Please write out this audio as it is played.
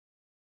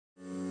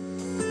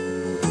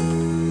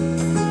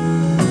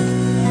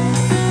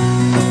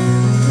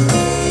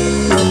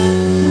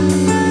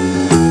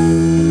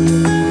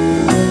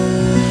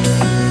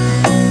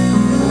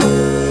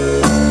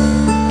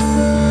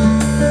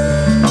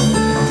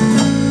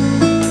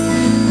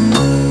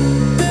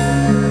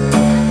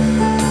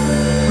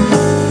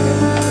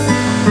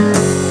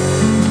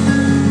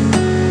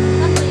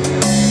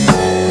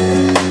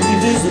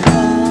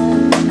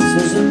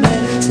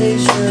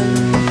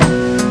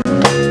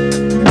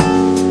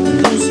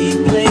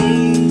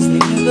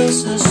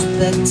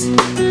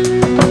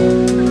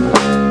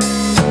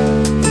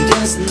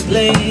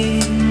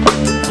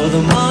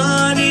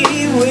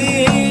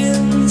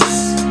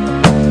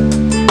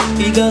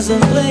a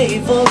play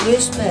for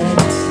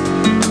respect.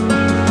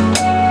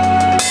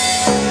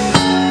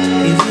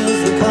 He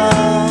fills the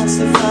cards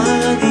to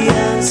find the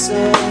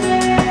answer.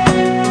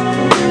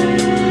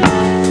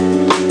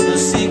 The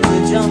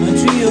secret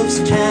geometry of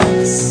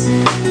chance.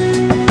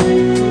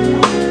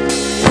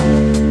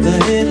 The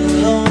hidden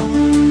law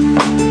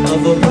of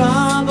a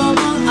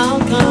probable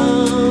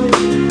outcome.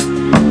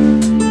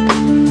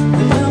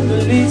 The number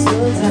leads to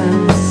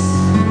dance.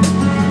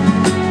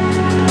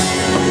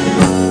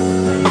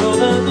 I know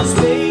that the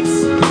spades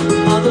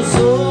are the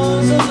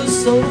swords of the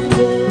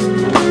soldier.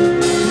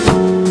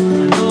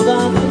 I know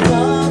that the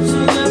clubs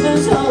are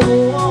weapons of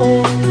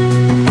war.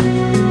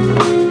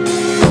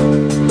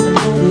 I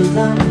know the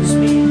diamonds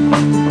mean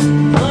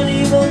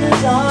money for the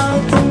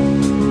doctor.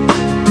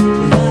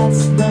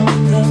 That's not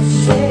the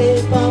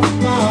shape of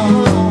my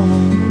heart.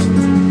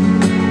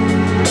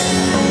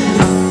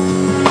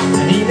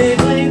 And he may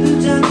play the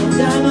jack of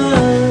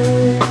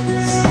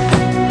diamonds,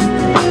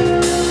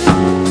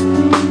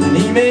 and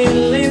he may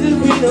lay the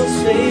queen of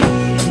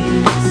spades.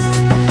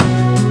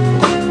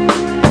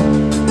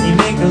 He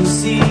may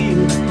conceal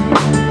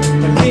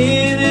a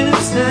kid in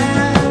his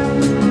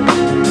hand,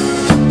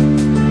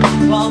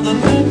 while the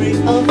memory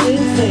of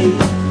it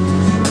fades.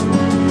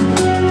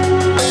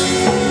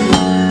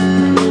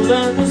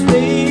 That the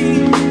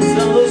spades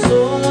are the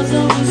swords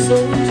of the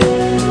soldier.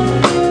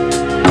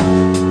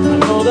 I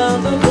know that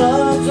the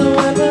clubs are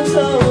weapons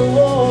of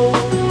war.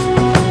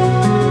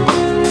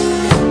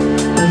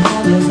 And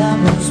all the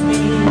diamonds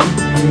mean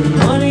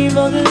money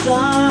for the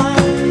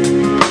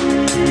time.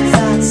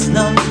 That's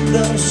not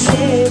the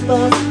shape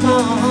of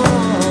my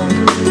heart.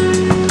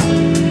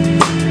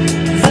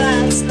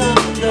 That's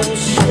not the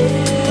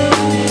shape of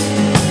my heart.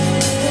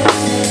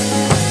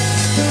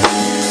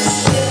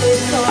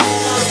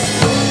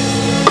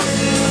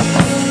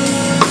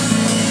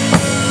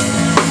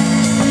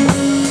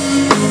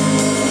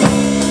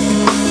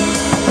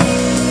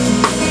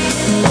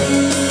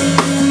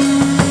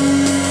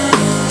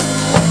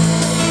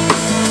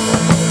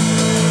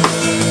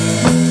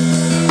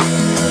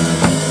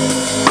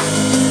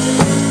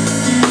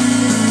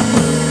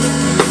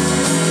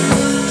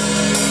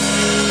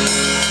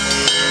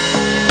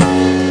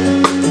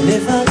 And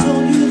if I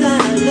told you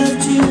that I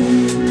loved you,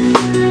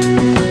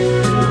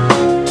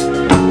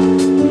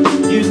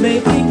 you may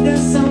think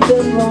there's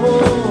something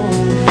wrong.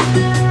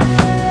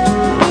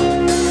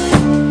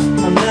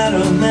 I'm not a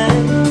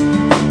man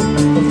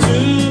of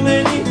too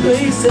many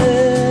places.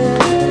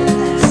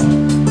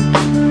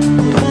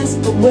 That's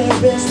the way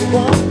best to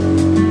walk.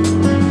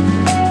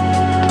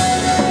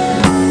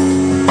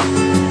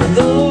 And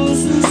those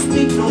who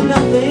speak know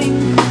nothing.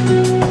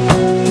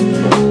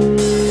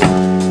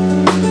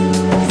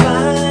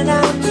 Find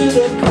out to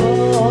the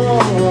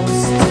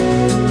cost.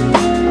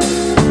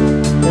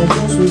 That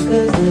just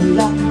because they're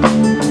locked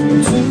in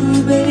too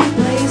many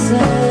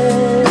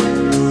places.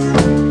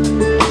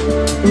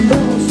 And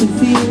those who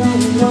feel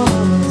I'm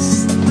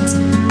lost.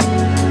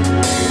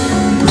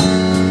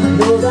 I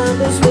know that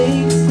the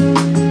spades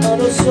are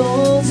the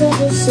swords of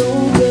the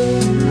soldier.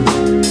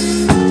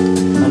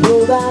 I know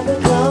that the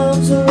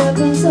clubs are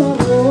weapons of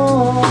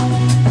war.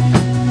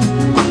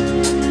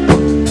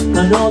 I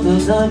know the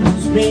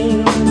diamonds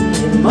mean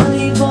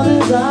money for the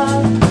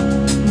dark.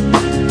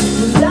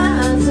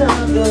 That's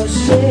not the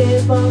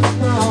shape of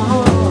my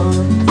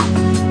heart.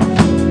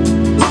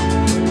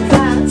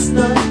 That's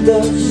not the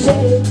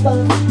shape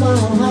of my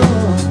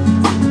heart.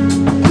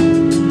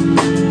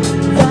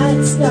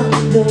 That's not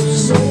the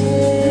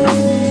shape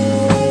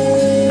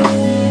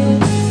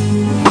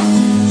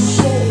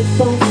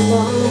of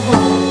my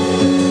heart.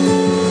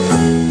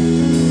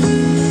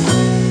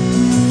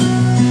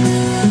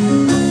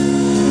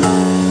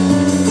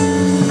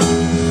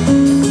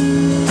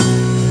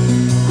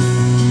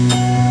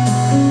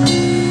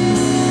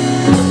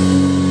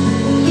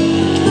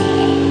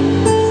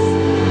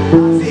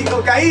 Sí,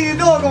 cocaína y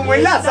todo como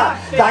en Laza.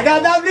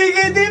 Tacata,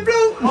 pliquete,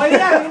 plum.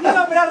 Oiga, que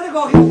no, pero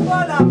recogí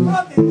toda la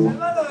prótesis,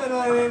 hermano, de lo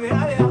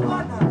de...